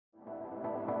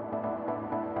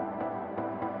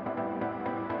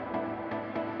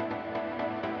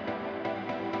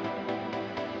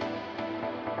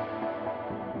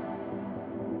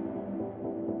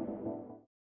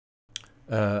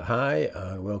Hi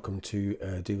and welcome to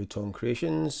David Tong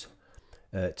Creations.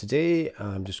 Today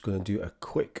I'm just going to do a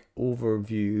quick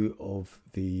overview of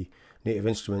the Native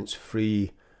Instruments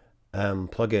free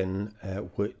plugin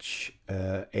which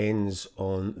ends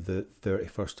on the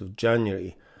 31st of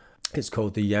January. It's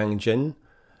called the YANGQIN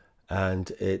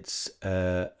and it's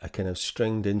a kind of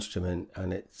stringed instrument,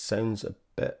 and it sounds a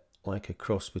bit like a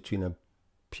cross between a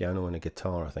piano and a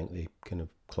guitar. I think they kind of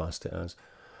classed it as.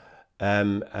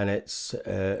 And it's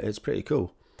pretty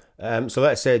cool. So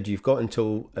that said, you've got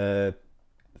until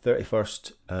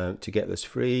 31st to get this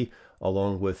free,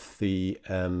 along with the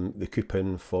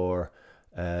coupon for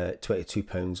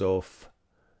 £22 off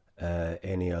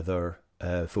any other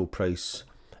full price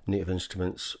Native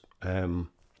Instruments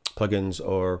plugins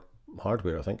or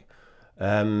hardware, I think.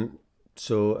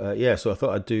 So yeah, so I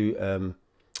thought I'd do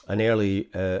an early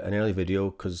video,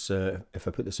 because if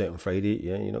I put this out on Friday,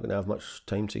 yeah, you're not going to have much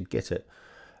time to get it.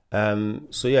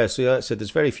 So yeah, so that said,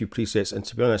 there's very few presets, and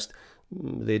to be honest,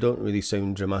 they don't really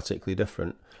sound dramatically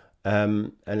different.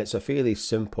 And it's a fairly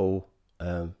simple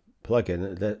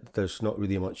plugin. That there's not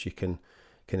really much you can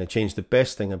kind of change. The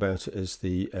best thing about it is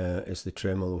the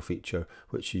tremolo feature,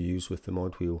 which you use with the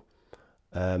mod wheel,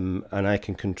 and I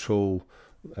can control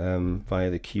via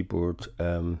the keyboard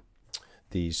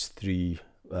these three.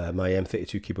 My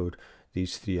M32 keyboard,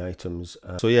 these three items.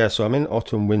 So yeah, so I'm in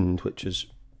Autumn Wind, which is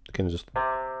kind of just.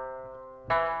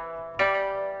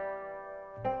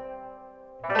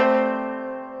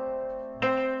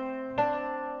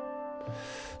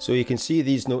 So you can see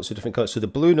these notes are different colors. So the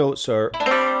blue notes are,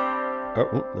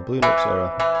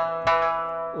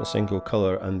 a single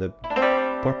color, and the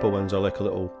purple ones are like a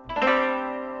little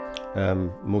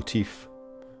motif,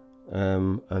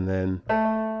 and then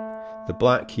the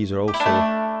black keys are also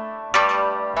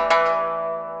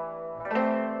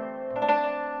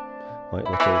like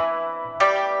little.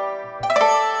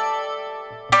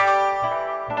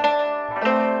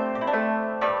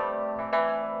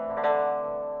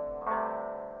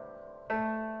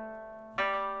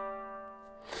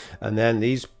 And then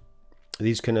these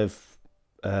kind of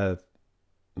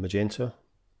magenta,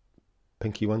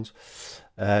 pinky ones.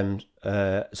 So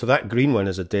that green one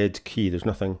is a dead key. There's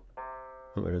nothing.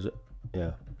 Where is it?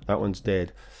 Yeah, that one's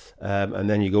dead. And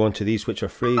then you go on to these, which are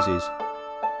phrases,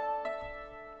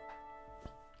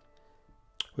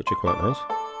 which are quite nice.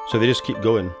 So they just keep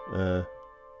going. I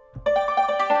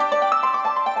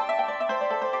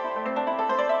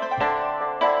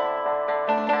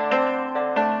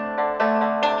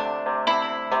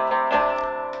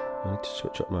need to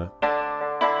switch up my.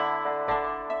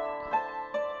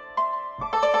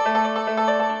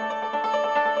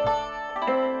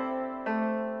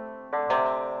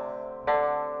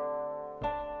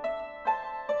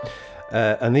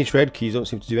 And these red keys don't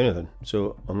seem to do anything,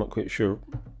 so I'm not quite sure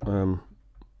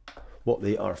what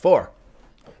they are for,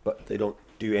 but they don't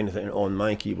do anything on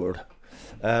my keyboard.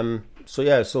 So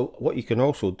yeah, so what you can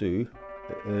also do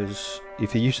is,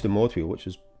 if you use the mod wheel, which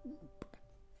is,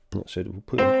 let's say we'll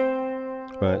put in,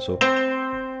 right, so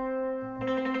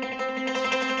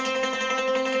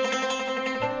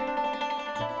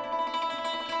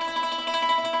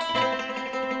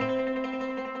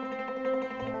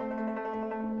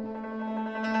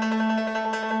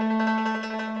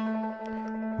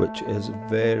which is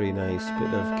very nice,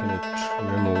 bit of kind of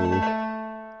tremolo.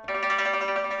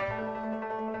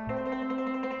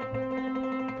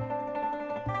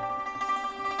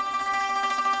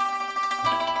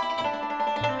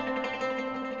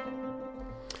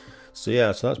 So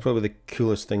yeah, so that's probably the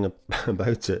coolest thing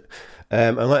about it.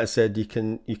 And like I said, you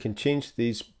can change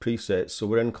these presets. So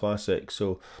we're in classic,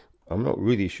 so I'm not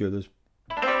really sure there's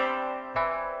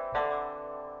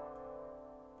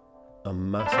a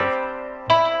massive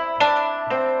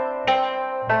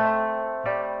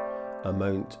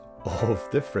amount of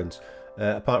difference,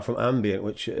 apart from ambient,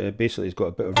 which basically has got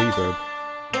a bit of reverb.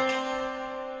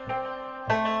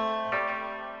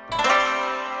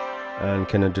 And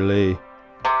kind of delay.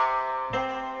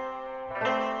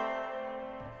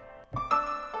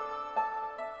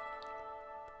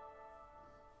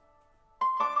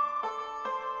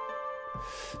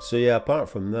 So yeah, apart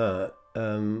from that,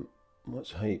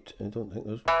 what's height? I don't think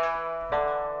there's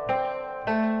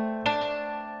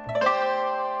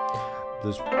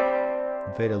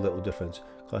very little difference.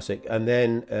 Classic. And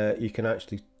then you can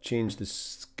actually change the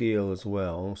scale as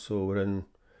well. So we're in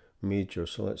major,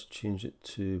 so let's change it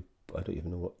to, I don't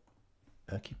even know what,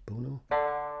 Akibono?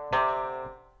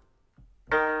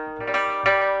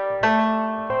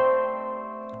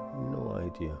 No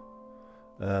idea.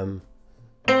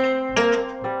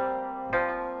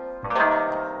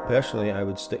 personally, I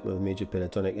would stick with major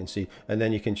pentatonic and see, and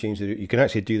then you can change the. You can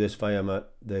actually do this via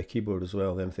the keyboard as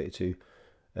well, the M32.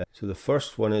 So the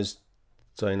first one is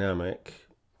dynamic.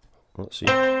 Let's see.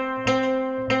 Right.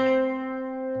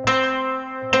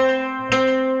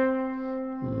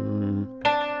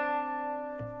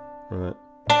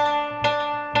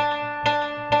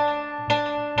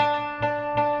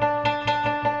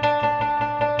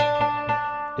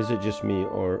 Is it just me,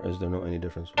 or is there not any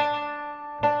difference?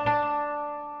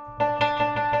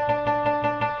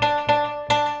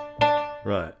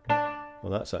 Right.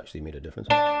 Well, that's actually made a difference.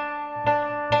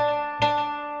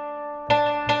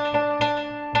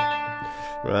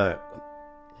 Right.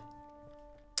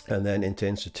 And then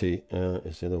intensity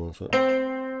is the other one. So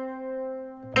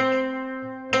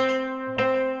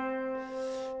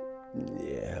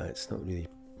yeah, it's not really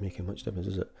making much difference,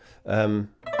 is it? And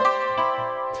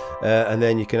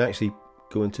then you can actually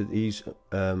go into these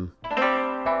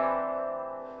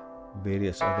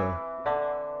various other.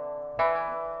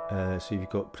 So you've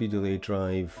got pre-delay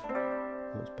drive.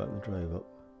 Let's back the drive up.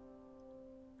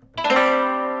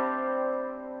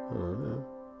 Oh, no.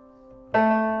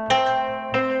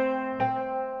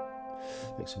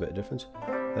 Makes a bit of difference.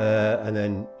 And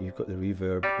then you've got the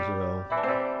reverb as well.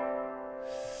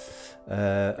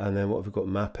 And then what have we got?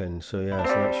 Mapping. So yeah,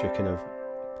 so that's your kind of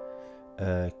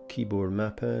keyboard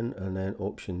mapping, and then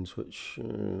options, which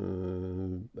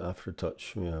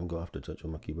aftertouch. Yeah, I've got aftertouch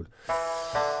on my keyboard.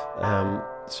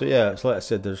 So yeah, it's like I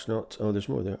said, there's not. Oh, there's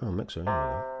more there. Oh, mixer.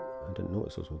 Yeah, I didn't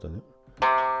notice those ones done it.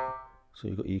 So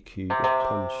you've got EQ, you've got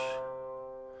punch.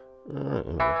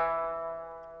 Alright,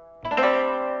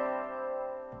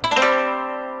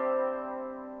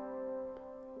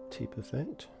 tape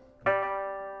effect.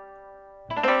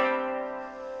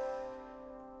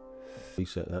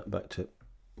 Reset that back to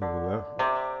where we were.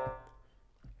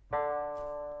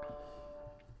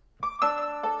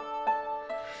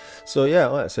 So yeah,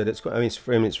 like I said, it's quite. I mean, it's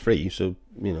free, so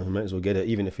you know, you might as well get it,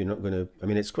 even if you're not going to. I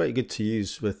mean, it's quite good to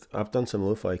use with. I've done some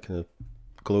lo-fi kind of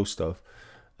glow stuff,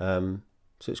 so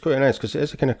it's quite nice because it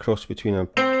is a kind of cross between a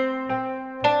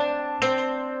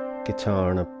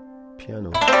guitar and a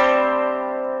piano.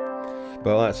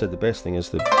 But like I said, the best thing is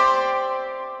that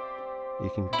you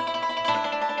can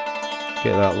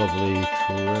get that lovely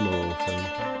tremolo thing.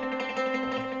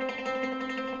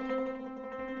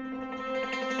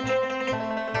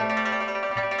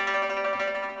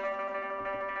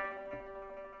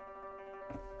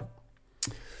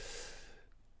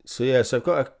 So yeah, so I've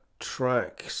got a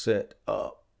track set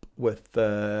up with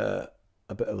a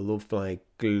bit of lo-fi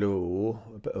glow,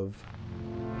 a bit of.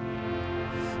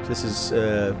 So this is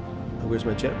where's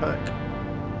my jetpack?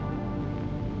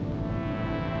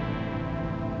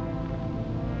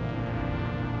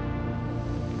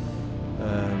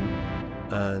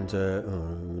 And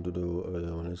whatever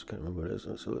the one is, can't remember what it is.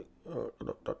 Let's look.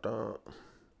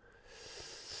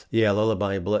 Yeah,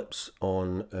 lullaby blips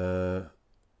on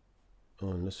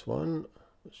this one.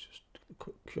 Let's just a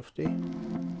quick shifty.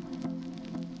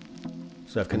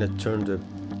 So I've kind of turned the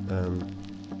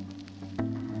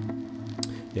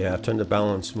yeah, I've turned the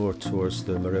balance more towards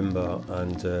the marimba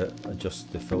and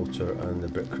adjust the filter and the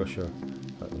bit crusher.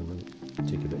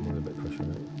 Take a bit more of the bit crusher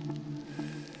out.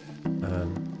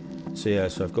 So yeah,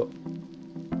 so I've got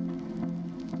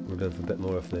rid of a bit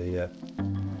more of the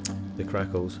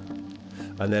crackles,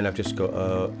 and then I've just got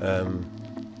a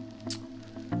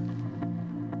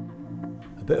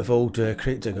bit of old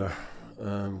crate digger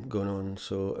going on.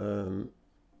 So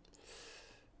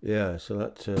yeah, so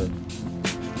that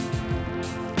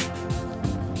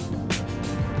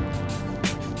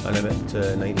and I'm at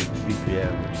 90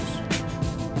 BPM, which is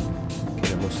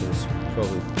kind of most of this,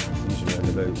 probably usually around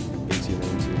about 80,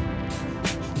 90.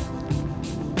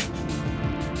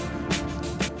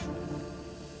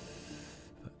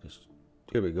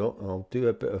 Here we go. I'll do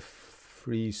a bit of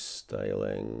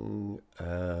freestyling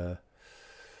and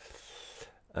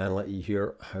let you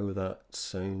hear how that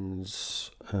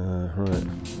sounds. Right.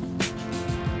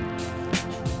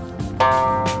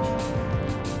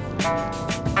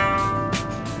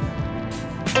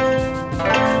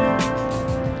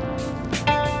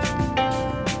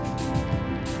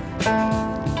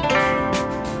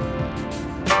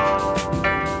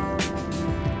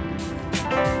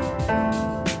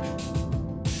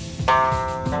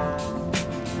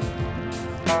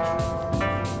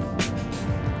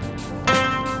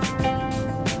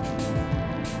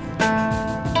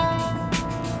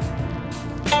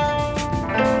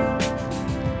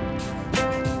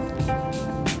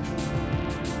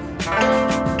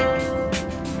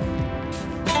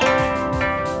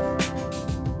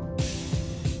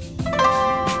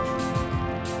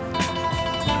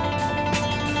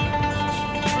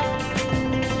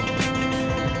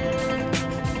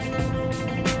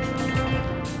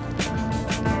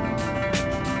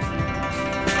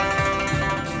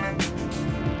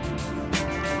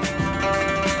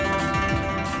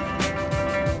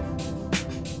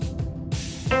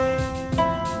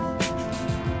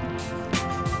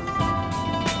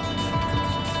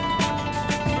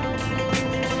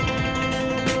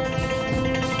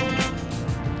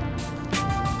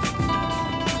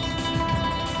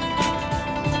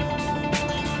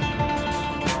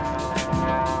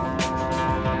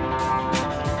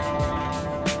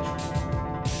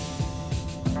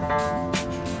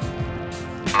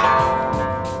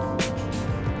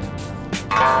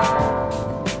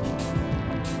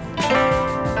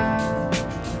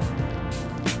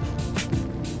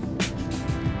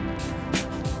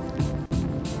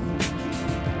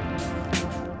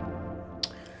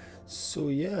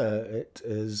 yeah, it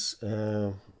is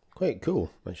quite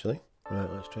cool actually. Right,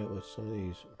 let's try it with some of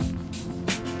these.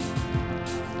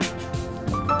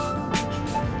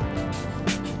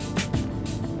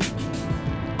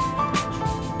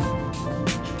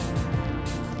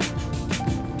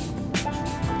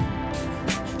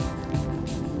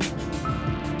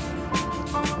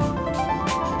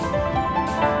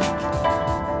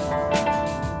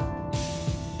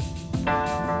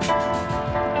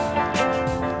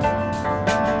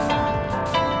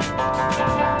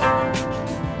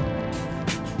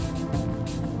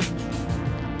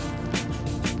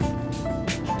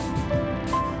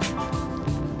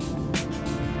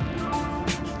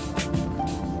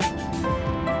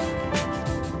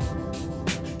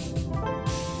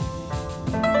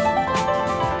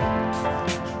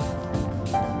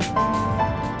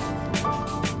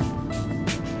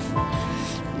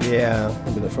 Yeah,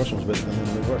 maybe the first one's a bit better than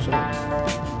the reverse, isn't it?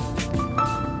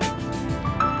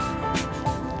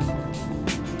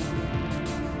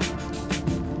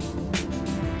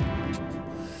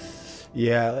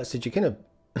 Yeah, that's it. You kind of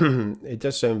it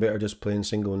does sound better just playing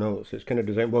single notes. It's kind of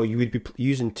designed. Well, you would be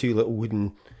using two little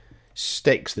wooden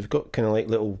sticks. They've got kind of like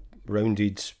little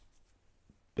rounded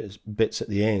bits at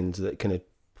the end that kind of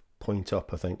point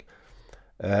up, I think.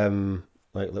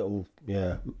 Like little,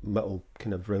 yeah, metal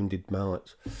kind of rounded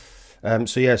mallets.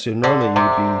 So yeah, so normally you'd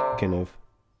be kind of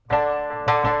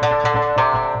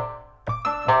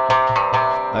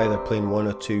either playing one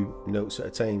or two notes at a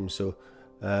time. So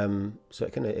so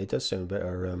it does sound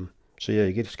better. So yeah,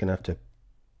 you're just gonna have to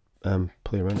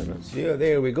play around a bit. So yeah,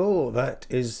 there we go. That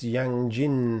is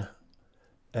YANGQIN.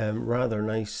 Rather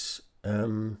nice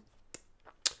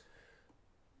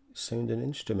sounding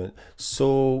instrument.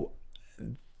 So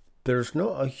there's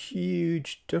not a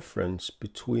huge difference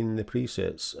between the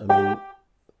presets. I mean,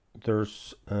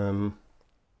 there's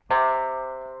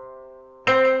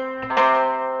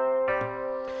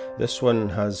this one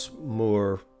has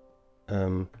more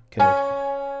kind of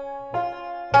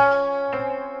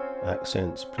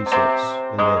accents,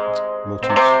 presets, in the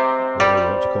motifs, whatever you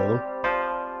want to call them.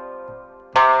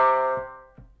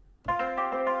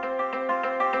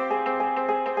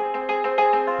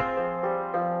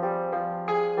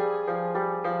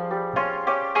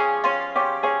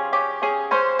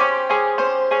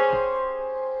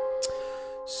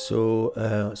 So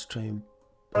let's try and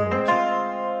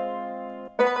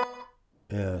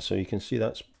yeah, so you can see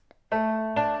this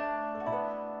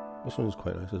one's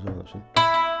quite nice as well actually.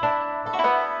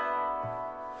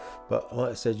 But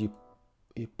like I said, what's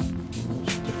the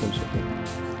difference I think?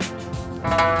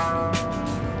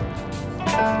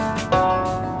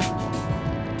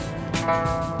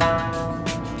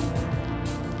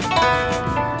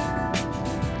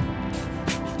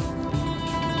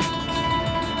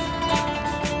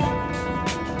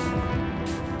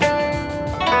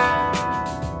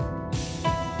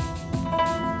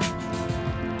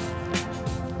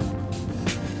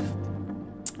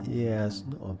 Yeah, it's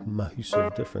not a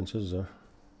massive difference, is there?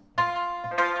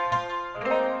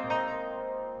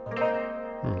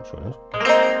 That's what it is.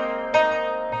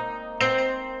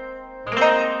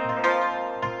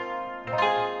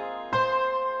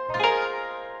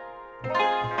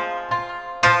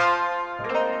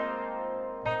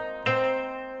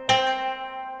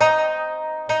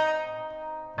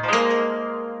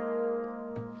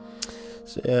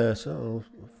 So yeah, so I'll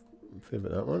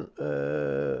favourite that one.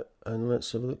 And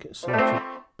let's have a look at Sort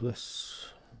Bliss.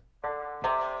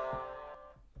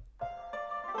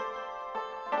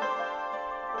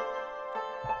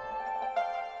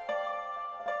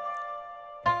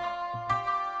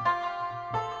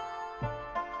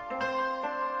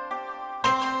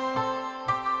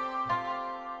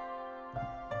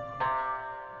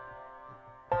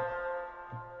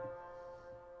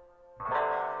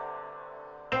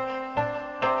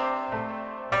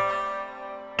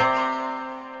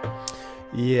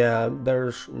 Yeah,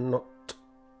 there's not.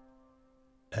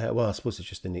 Well, I suppose it's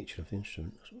just the nature of the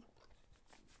instrument.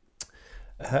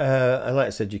 And like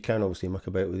I said, you can obviously muck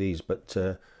about with these, but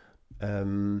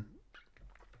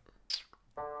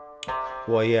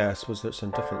well, yeah, I suppose there's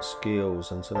some different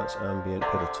scales, and so that's ambient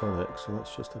pentatonic. So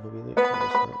let's just have a wee look.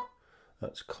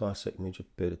 That's classic major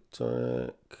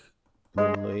pentatonic.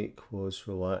 Moonlight was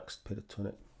relaxed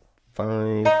pentatonic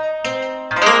 5.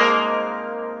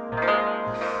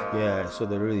 Yeah, so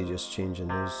they're really just changing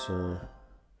those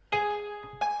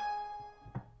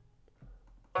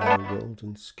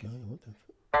golden sky.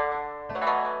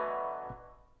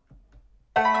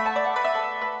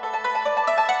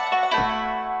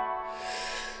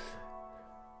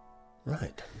 What the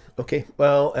Right. Okay.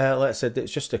 Well, like I said,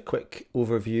 it's just a quick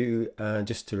overview,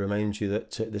 just to remind you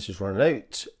that this is running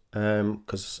out,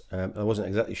 because I wasn't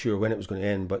exactly sure when it was going to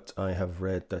end, but I have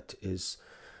read that is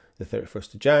the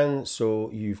 31st of Jan. So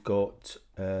you've got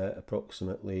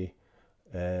approximately,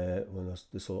 when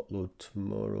this will upload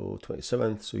tomorrow,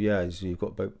 27th. So yeah, so you've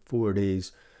got about 4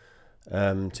 days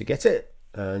to get it,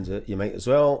 and you might as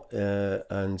well.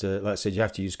 And like I said, you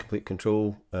have to use complete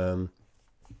control.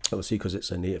 Obviously, because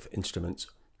it's a Native Instruments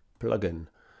plugin.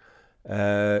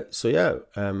 So yeah,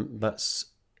 that's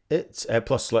it.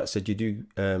 Plus, like I said, you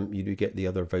do get the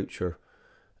other voucher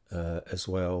as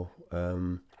well.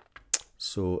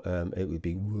 So it would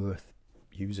be worth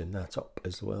using that up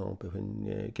as well. But when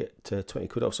you get 20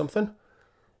 quid off something,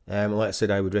 like I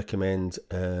said, I would recommend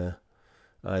either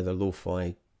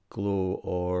Lo-Fi Glow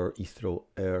or Ethereal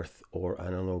Earth or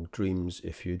Analog Dreams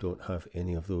if you don't have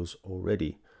any of those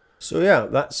already. So yeah,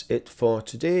 that's it for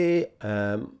today.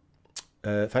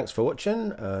 Thanks for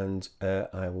watching, and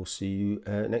I will see you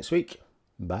next week.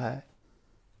 Bye.